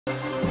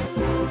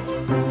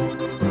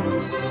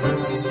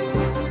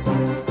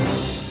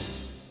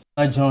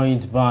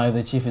Joined by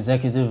the Chief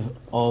Executive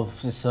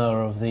Officer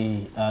of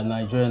the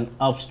Nigerian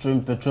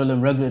Upstream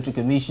Petroleum Regulatory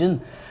Commission,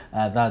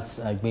 that's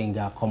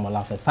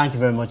Komolafe. Thank you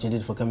very much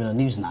indeed for coming on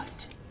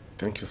Newsnight.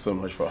 Thank you so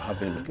much for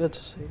having me. Good to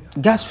see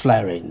you. Gas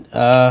flaring,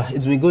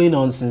 it's been going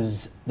on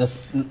since the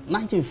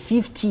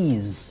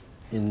 1950s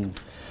in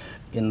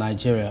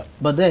Nigeria,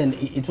 but then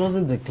it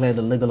wasn't declared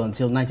illegal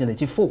until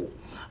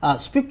 1984.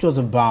 Speak to us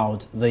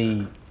about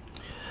the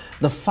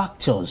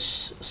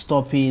factors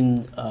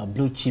stopping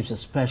blue chips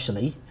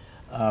especially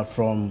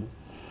from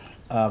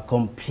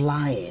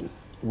complying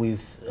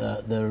with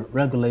the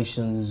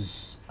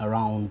regulations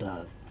around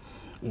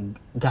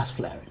gas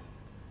flaring.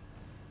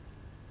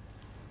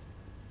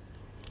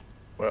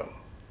 Well,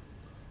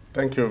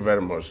 thank you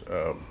very much.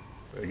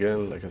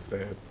 Again, like I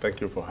said,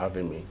 thank you for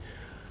having me.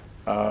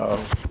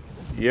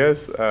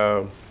 Yes,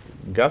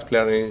 gas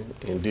flaring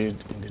indeed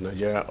in the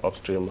Nigeria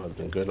upstream has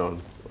been going on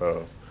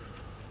for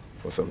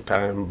some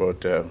time,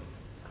 but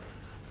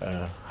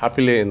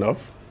happily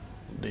enough,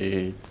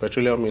 the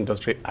Petroleum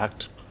Industry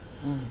Act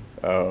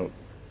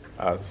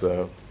has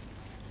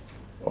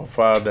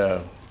offered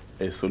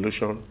a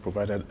solution,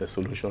 provided a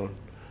solution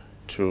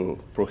to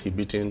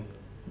prohibiting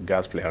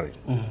gas flaring.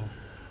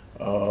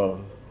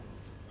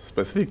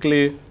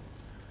 Specifically,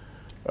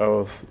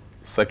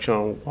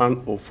 Section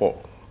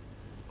 104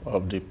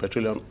 of the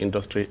Petroleum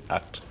Industry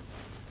Act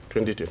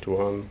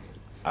 2021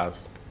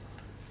 has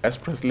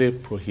expressly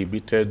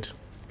prohibited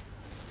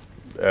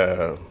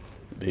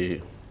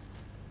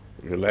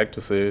we like to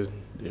say,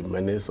 the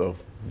menace of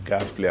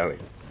gas flaring.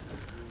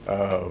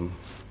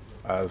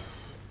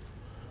 Gas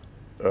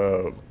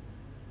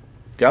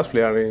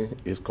flaring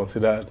is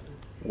considered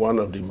one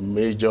of the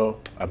major,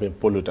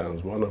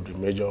 pollutants, one of the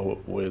major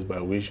ways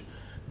by which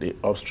the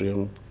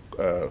upstream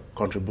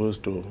contributes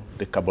to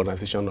the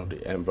decarbonization of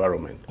the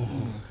environment.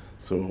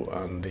 So,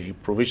 and the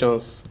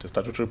provisions, the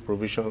statutory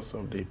provisions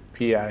of the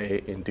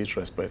PIA in this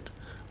respect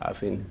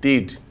has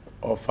indeed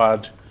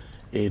offered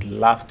a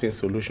lasting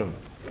solution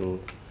to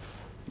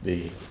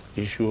the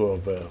issue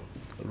of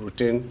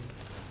routine,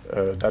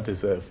 that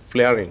is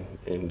flaring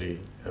in the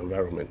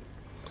environment.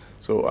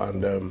 So,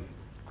 and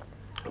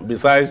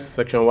besides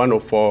Section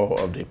 104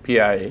 of the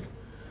PIA,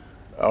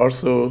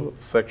 also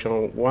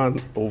Section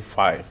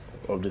 105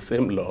 of the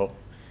same law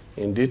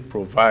indeed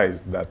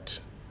provides that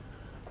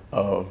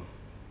the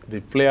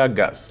flare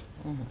gas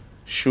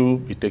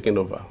should be taken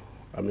over,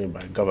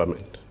 by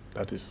government,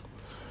 that is.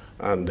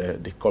 And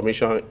the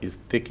Commission is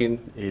taking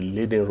a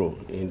leading role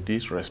in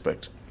this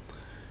respect,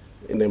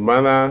 in a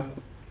manner,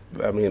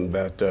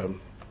 that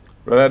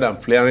rather than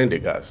flaring the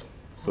gas,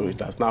 so it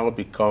has now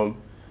become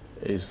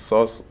a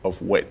source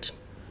of wealth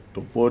to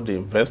both the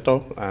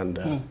investor and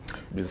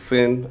be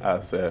seen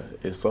as a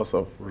source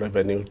of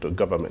revenue to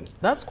government.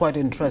 That's quite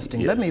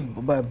interesting. Yes. Let me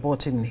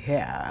butt in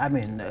here.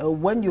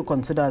 When you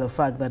consider the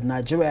fact that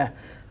Nigeria,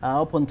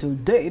 up until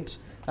date,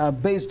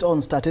 based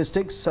on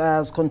statistics,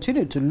 has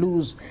continued to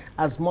lose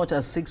as much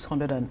as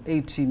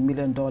 $680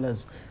 million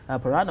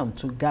per annum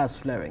to gas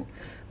flaring.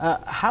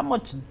 How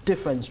much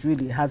difference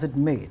really has it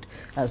made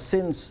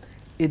since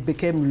it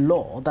became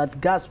law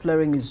that gas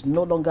flaring is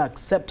no longer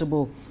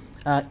acceptable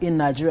in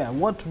Nigeria?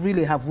 What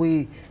really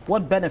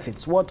what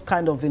benefits, what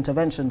kind of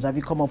interventions have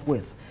you come up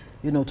with,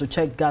 to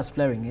check gas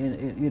flaring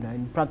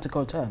in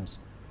practical terms?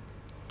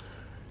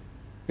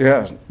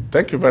 Yeah,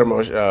 thank you very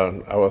much.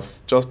 I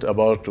was just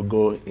about to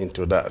go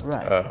into that.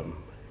 Right.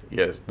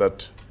 Yes,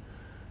 that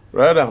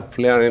rather than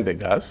flaring the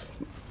gas,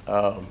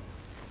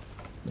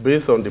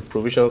 based on the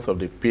provisions of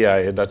the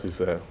PIA, that is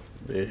the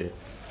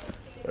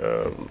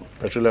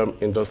Petroleum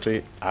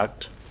Industry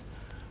Act,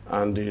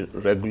 and the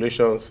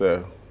regulations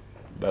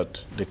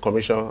that the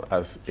Commission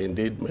has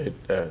indeed made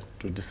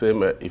to the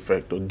same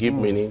effect, to give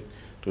meaning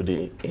to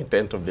the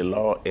intent of the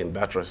law in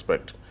that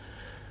respect.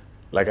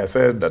 Like I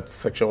said, that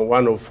Section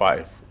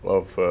 105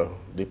 of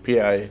the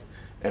PIA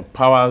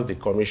empowers the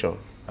Commission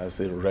as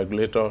a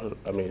regulator,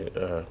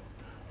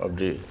 of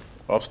the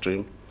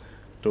upstream,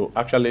 to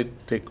actually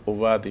take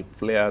over the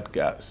flared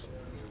gas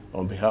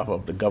on behalf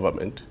of the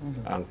government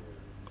and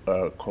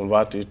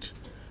convert it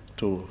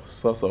to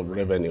source of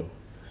revenue.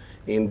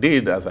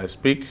 Indeed, as I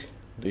speak,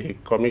 the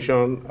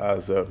Commission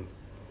has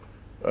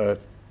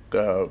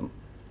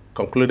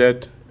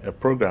concluded a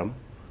program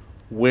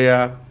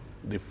where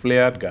the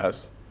flared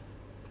gas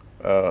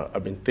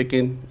have been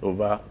taken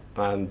over,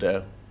 and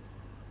a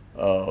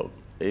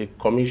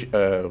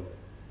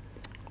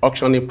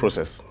auctioning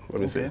process,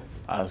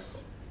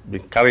 has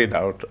been carried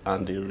out,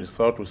 and the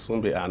result will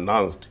soon be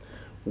announced,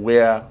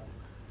 where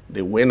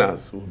the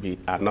winners will be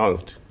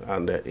announced,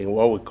 and in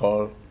what we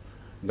call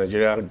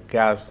Nigerian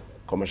Gas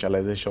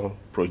Commercialization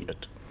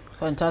Project.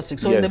 Fantastic.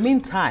 So in the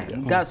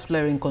meantime, gas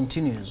flaring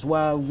continues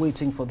while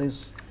waiting for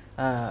this,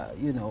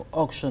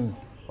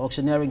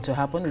 auctioneering to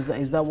happen.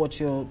 Is that what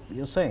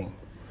you're saying?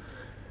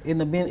 In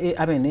the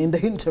in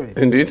the interim.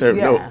 In the interim,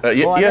 yeah. No. Or are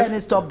yes. there any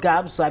stop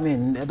gaps?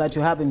 That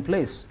you have in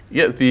place.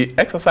 Yes, the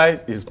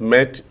exercise is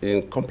met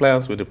in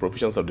compliance with the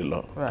provisions of the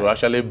law to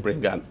actually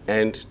bring an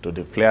end to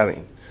the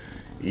flaring.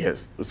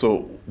 Yes.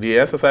 So the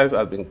exercise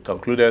has been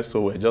concluded,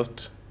 so we're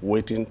just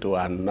waiting to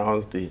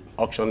announce the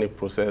auctioning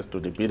process to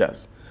the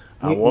bidders.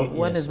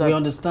 When is that? We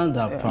understand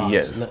that part.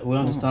 Yes. We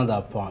understand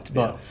that part.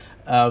 But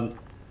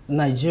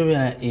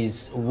Nigeria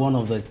is one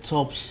of the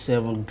top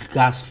 7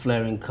 gas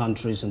flaring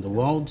countries in the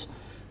world.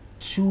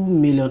 2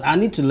 million, I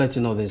need to let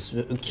you know this,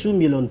 2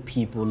 million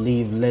people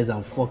live less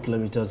than 4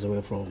 kilometers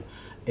away from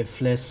a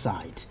flare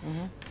site.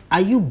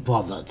 Are you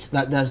bothered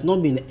that there's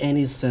not been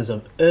any sense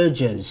of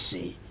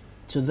urgency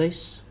to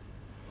this?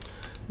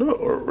 No,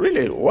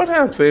 really, what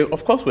I'm saying,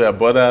 of course we are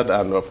bothered,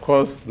 and of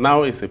course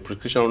now it's a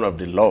prescription of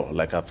the law,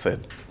 like I've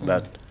said,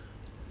 that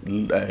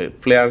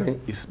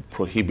flaring is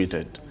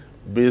prohibited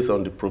based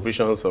on the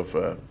provisions of,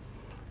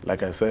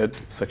 like I said,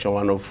 Section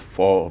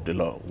 104 of the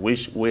law,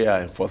 which we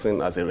are enforcing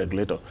as a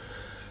regulator.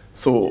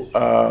 So,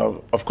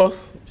 of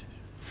course,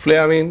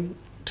 flaring,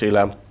 till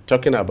I'm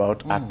talking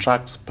about,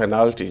 attracts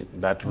penalty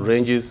that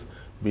ranges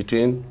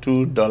between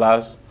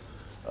 $2,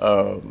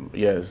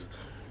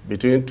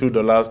 between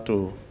 $2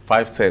 to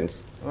 5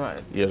 cents.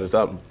 Right. You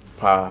understand,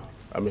 per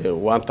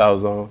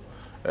 1,000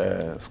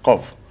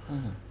 scoff,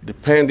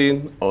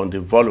 depending on the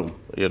volume,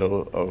 you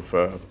know, of,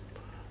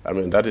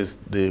 that is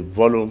the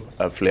volume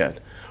flared.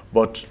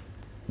 But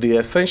the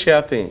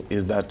essential thing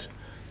is that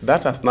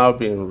that has now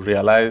been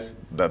realized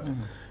that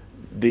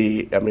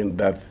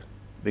that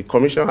the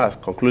Commission has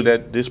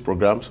concluded this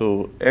program.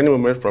 So any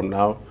moment from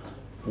now,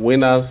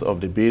 winners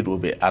of the bid will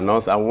be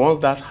announced. And once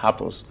that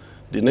happens,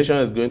 the nation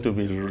is going to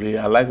be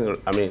realizing,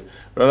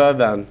 rather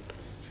than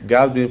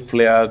gas being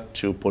flared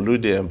to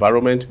pollute the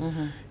environment,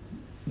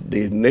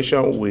 the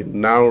nation will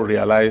now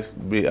realize,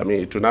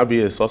 it will now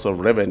be a source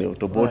of revenue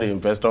to both the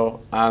investor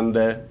and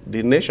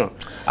the nation.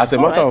 As a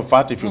matter of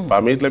fact, if you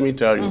permit, let me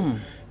tell you,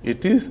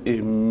 it is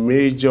a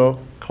major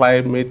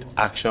climate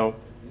action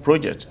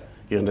project.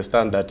 You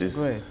understand, that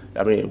is,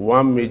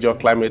 one major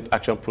climate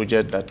action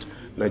project that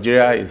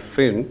Nigeria is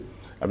seeing,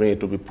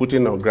 to be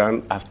putting on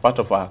ground as part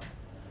of our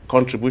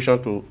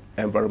contribution to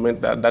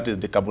environment, that is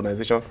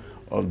decarbonization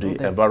of the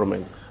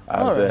environment,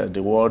 as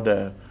the world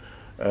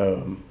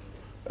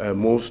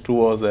moves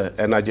towards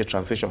energy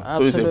transition.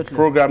 Absolutely. So it's a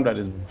program that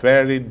is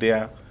very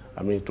dear,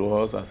 to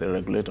us as a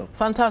regulator.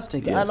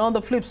 Fantastic. Yes. And on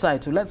the flip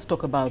side, too, let's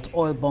talk about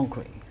oil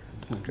bunkering.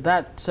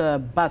 That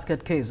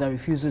basket case that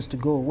refuses to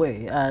go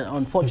away.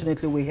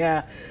 Unfortunately, we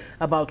hear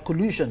about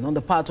collusion on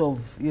the part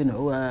of,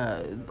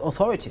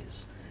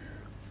 authorities.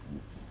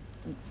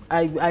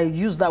 I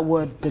use that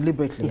word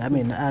deliberately,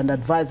 and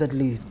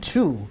advisedly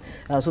too,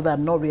 so that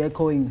I'm not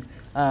re-echoing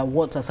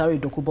what Asari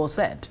Dokubo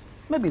said.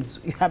 Maybe it's,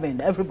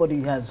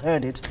 everybody has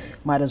heard it,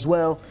 might as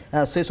well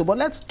say so. But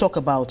let's talk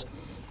about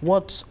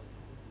what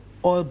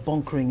oil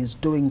bunkering is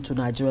doing to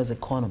Nigeria's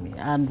economy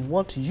and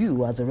what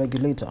you, as a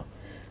regulator,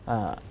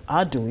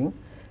 are doing,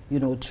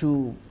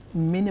 to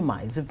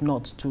minimize, if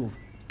not to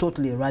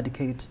totally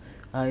eradicate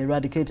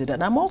it.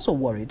 And I'm also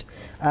worried,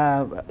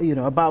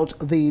 about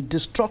the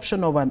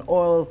destruction of an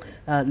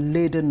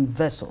oil-laden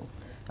vessel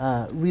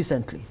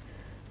recently.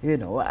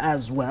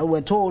 As well,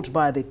 we're told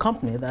by the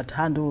company that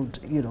handled,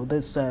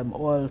 this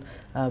oil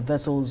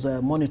vessels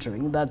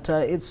monitoring, that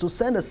it's to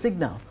send a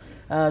signal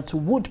to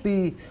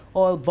would-be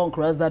oil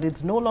bunkerers that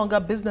it's no longer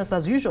business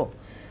as usual.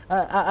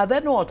 Are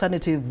there no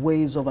alternative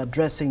ways of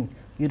addressing,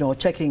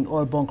 checking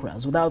oil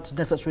bunkerers without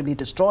necessarily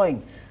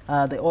destroying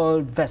the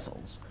oil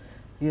vessels,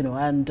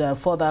 and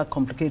further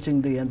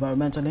complicating the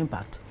environmental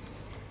impact?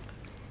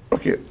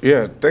 Okay,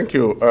 yeah, thank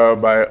you.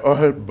 By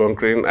oil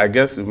bunkering, I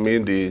guess you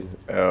mean the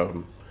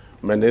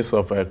menace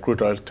of crude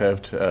oil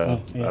theft,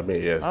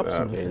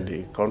 Absolutely. in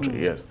the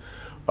country, yes.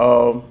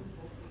 Oil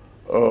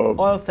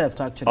theft,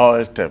 actually.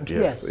 Oil theft,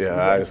 yes. Yes.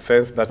 I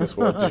sense that is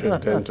what you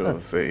intend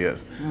to say,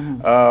 yes.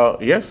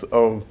 Yes,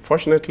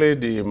 fortunately,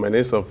 the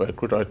menace of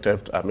crude oil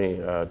theft,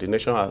 the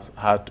nation has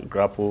had to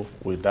grapple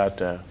with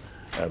that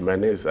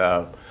menace.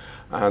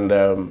 And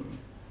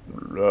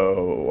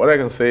what I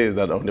can say is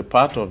that on the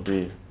part of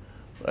the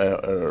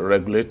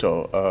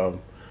regulator,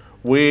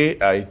 we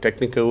are a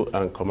technical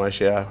and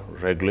commercial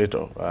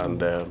regulator,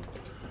 and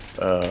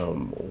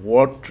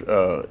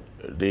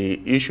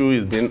the issue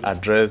is being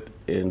addressed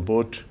in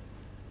both,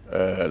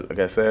 like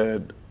I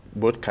said,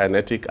 both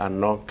kinetic and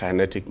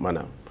non-kinetic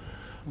manner.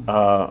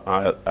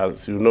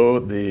 As you know,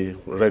 the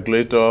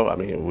regulator,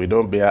 we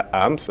don't bear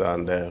arms,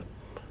 and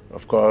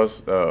of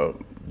course,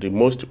 the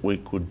most we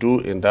could do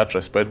in that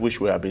respect,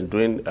 which we have been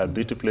doing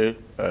beautifully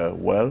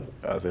well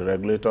as a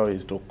regulator,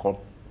 is to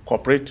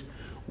cooperate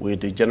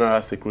with the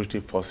general security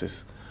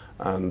forces.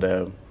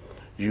 And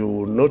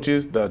you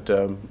notice that,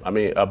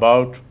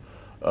 about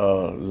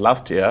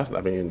last year,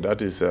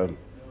 that is, if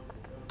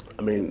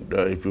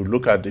you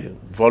look at the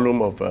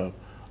volume of,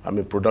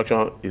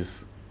 production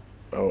is,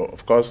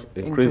 of course,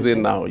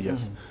 increasing now,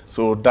 yes.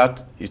 So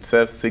that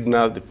itself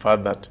signals the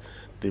fact that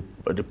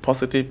the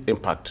positive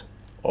impact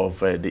of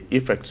the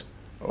effect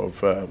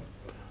of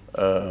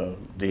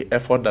the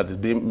effort that is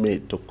being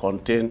made to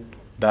contain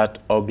that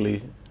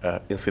ugly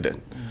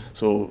incident.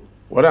 So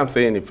what I'm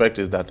saying, in effect,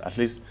 is that at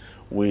least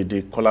with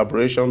the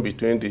collaboration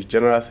between the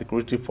General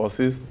Security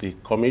Forces, the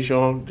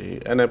Commission, the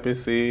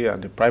NNPC,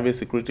 and the private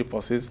security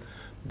forces,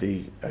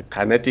 the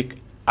kinetic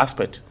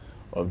aspect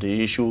of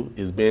the issue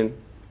is being,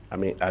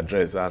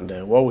 addressed. And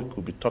what we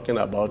could be talking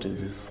about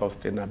is the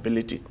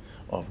sustainability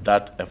of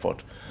that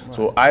effort. Right.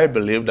 So I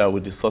believe that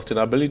with the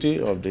sustainability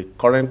of the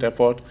current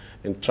effort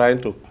in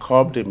trying to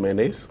curb the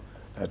menace,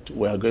 that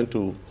we are going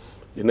to,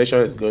 the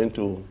nation is going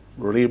to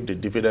reap the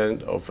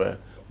dividend of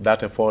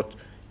that effort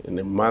in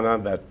a manner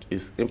that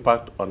is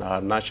impact on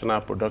our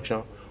national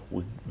production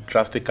will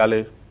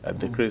drastically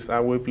decrease.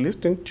 And we've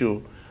listened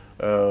to,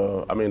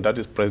 that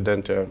is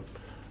President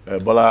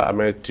Bola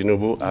Ahmed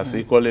Tinubu as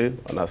equally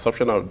an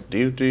assumption of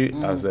duty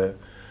as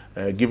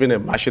giving a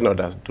marching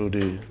orders to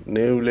the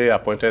newly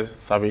appointed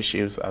service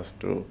chiefs as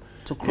to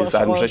his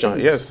administration.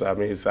 Yes,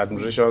 his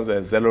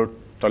administration's zero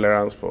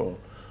tolerance for,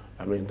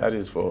 that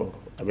is for,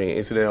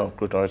 incident of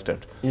crude oil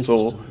theft.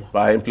 So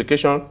by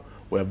implication,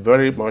 we're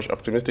very much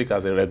optimistic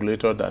as a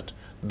regulator that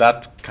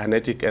that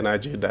kinetic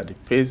energy, that the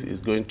pace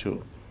is going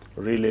to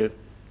really,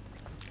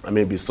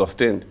 be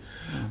sustained.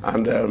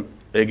 And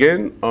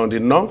again, on the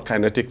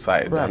non-kinetic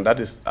side, and that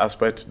is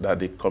aspect that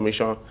the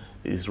Commission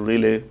is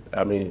really,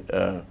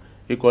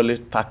 equally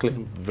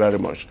tackling very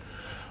much.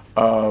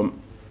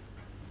 On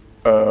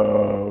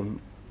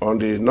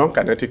the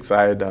non-kinetic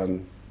side,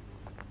 and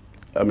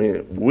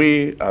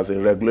we as a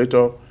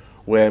regulator,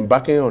 we're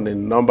embarking on a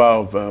number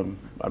of,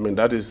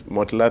 that is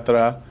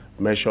multilateral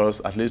measures,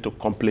 at least to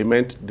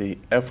complement the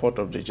effort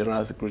of the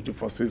General Security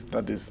Forces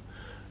that is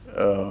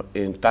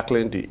in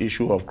tackling the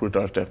issue of crude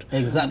oil theft.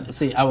 Exactly.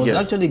 See, I was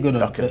actually going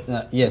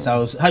to, I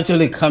was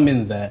actually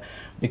coming there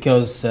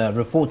because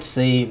reports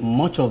say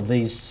much of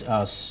this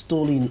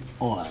stolen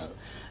oil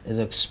is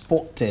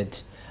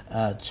exported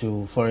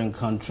to foreign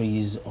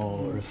countries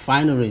or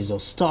refineries or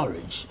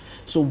storage.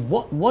 So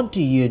what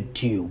do you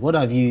do? What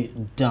have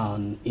you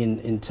done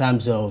in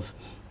terms of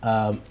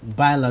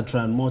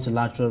bilateral and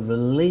multilateral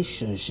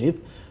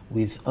relationship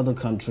with other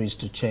countries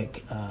to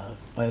check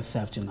oil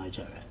theft in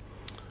Nigeria?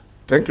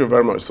 Thank you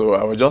very much. So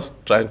I was just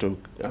trying to,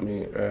 I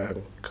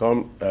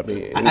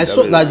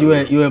saw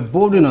that you were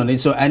boarding on it,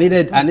 so I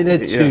needed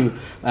to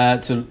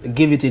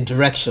give it a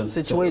direction.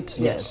 Situate,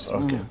 yes.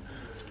 Okay.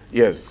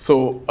 Yes.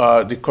 So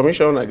the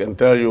Commission, I can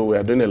tell you, we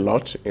are doing a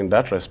lot in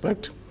that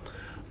respect.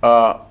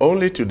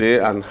 Only today,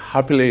 and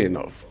happily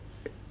enough,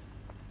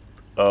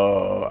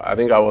 I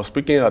think I was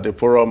speaking at a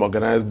forum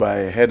organized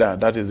by HEDA,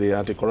 that is the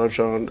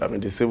anti-corruption,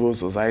 the civil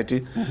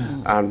society,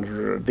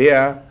 and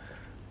there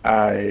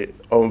I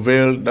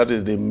unveiled, that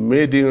is the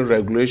maiden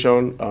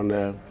regulation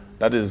on,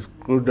 that is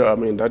crude,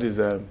 that is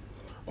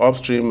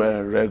upstream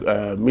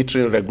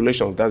metering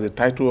regulations. That's the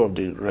title of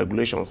the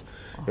regulations.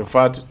 In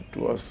fact, it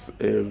was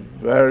a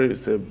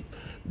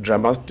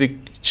dramatic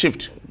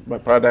shift, a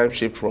paradigm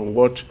shift from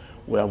what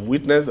we have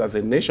witnessed as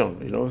a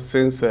nation,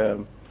 since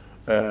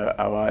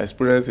our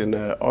experience in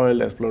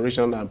oil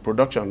exploration and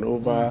production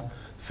over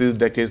 6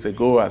 decades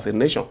ago as a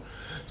nation.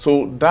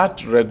 So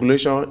that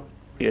regulation,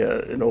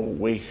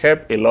 we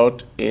help a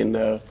lot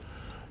in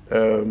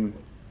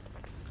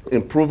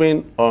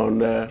improving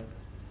on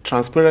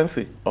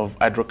transparency of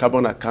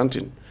hydrocarbon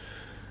accounting.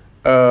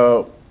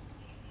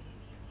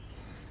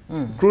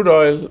 Crude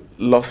oil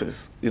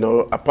losses,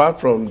 apart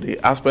from the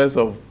aspects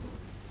of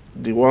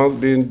the ones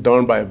being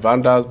done by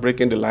vandals,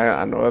 breaking the line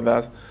and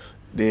others,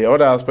 the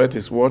other aspect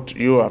is what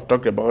you have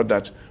talked about,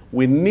 that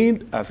we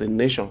need as a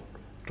nation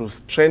to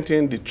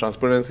strengthen the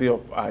transparency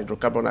of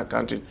hydrocarbon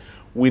accounting.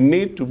 We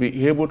need to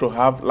be able to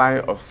have line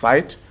of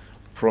sight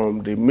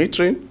from the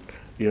metering,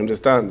 you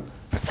understand,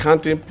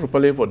 accounting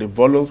properly for the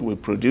volumes we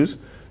produce,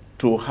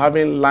 to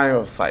having line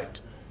of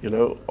sight,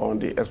 on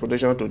the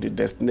exportation to the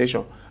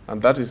destination.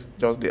 And that is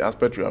just the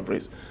aspect you have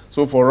raised.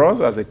 So for us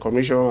as a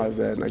commission, as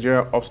a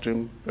Nigerian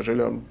Upstream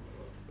Petroleum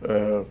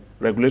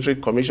Regulatory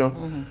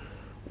Commission,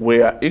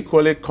 we are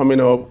equally coming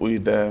up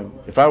with,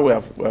 in fact, we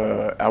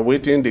are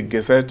awaiting the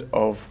gazette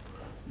of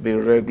the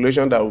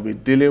regulation that will be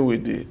dealing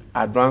with the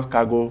advanced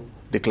cargo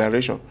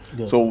declaration.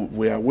 Good. So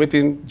we are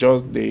waiting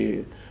just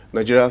the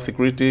Nigeria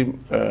Security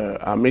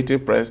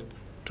meeting press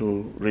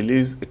to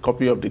release a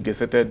copy of the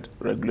gazetted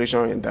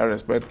regulation in that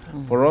respect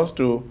for us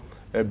to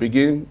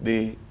begin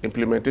the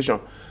implementation.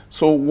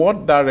 So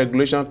what that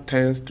regulation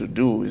tends to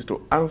do is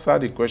to answer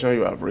the question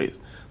you have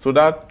raised, so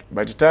that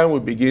by the time we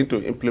begin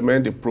to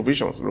implement the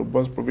provisions,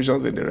 robust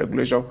provisions in the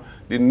regulation,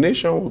 the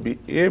nation will be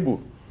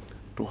able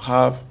to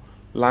have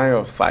line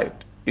of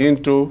sight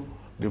into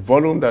the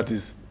volume that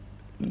is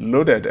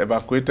loaded,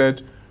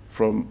 evacuated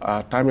from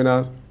our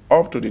terminals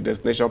up to the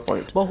destination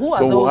point. But who are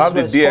so those we'll have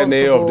the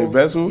DNA of the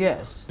vessel,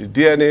 the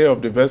DNA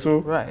of the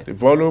vessel, right, the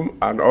volume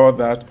and all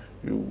that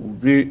will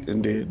be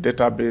in the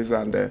database,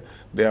 and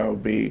there will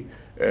be,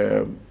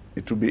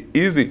 it will be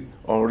easy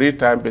on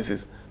real-time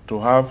basis to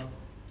have,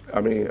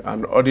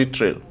 an audit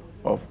trail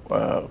of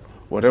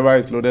whatever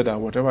is loaded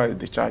and whatever is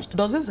discharged.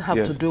 Does this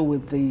have to do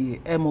with the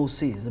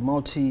MOCs, the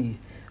multi,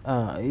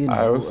 the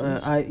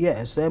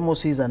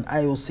MOCs and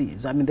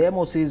IOCs? The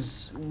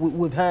MOCs,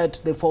 we've heard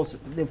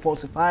they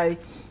falsify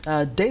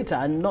data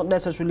and not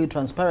necessarily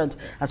transparent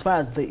as far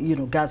as the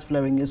gas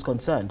flaring is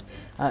concerned.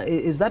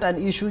 Is that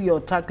an issue you're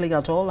tackling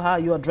at all? How are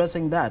you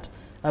addressing that?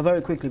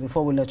 Very quickly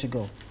before we let you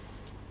go.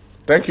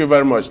 Thank you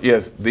very much.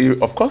 Yes,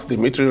 of course the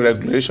metering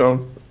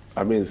regulation,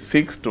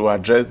 seeks to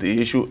address the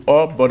issue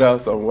or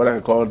borders on what I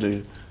call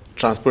the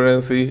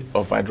transparency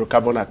of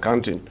hydrocarbon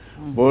accounting.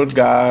 Both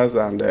gas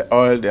and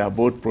oil, they are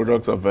both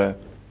products of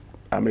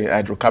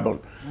hydrocarbon.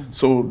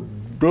 So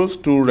those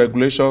two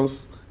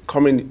regulations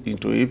coming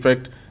into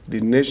effect, the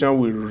nation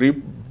will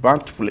reap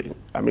bountifully.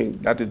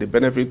 That is the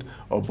benefit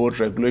of both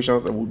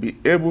regulations, and will be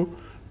able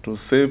to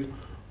save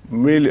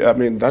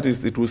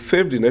it will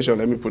save the nation,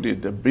 let me put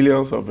it, the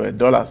billions of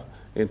dollars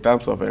in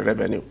terms of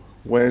revenue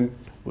when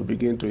we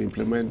begin to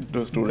implement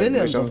those two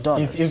billions regulations. Of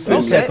dollars. In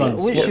few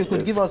seconds. Wish you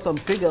could give us some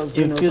figures.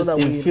 So that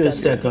in few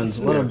seconds,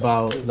 what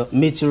about the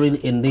metering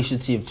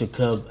initiative to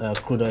curb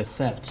crude oil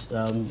theft?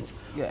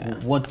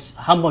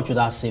 How much would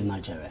that save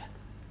Nigeria?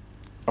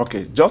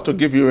 Okay, just to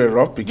give you a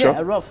rough picture. Yeah,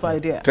 a rough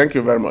idea. Thank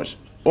you very much.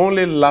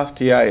 Only last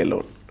year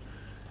alone,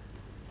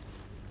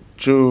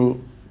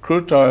 to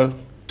crude oil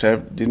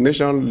theft, the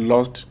nation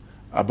lost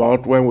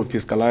about, when we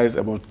fiscalized,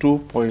 about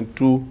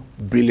 2.2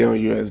 billion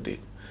USD.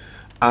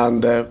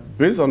 And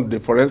based on the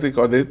forensic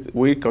audit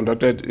we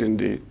conducted in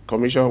the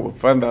commission, we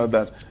found out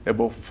that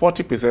about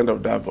 40%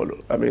 of that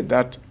volume,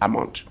 that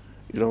amount,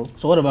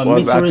 So what about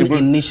metering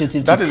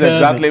initiative? That is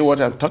exactly what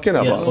I'm talking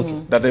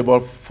about. That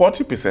about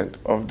 40%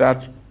 of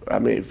that,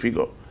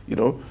 figure,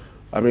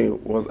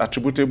 was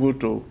attributable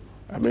to,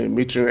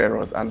 metering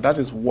errors, and that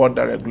is what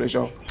the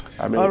regulation,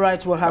 all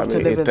right, we'll have to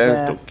leave it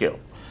there. To kill.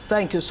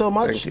 Thank you so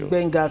much.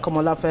 Gbenga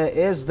Komolafe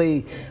is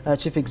the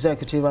Chief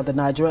Executive at the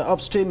Nigeria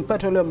Upstream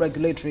Petroleum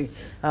Regulatory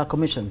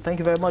Commission. Thank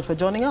you very much for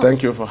joining us.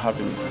 Thank you for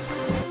having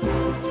me.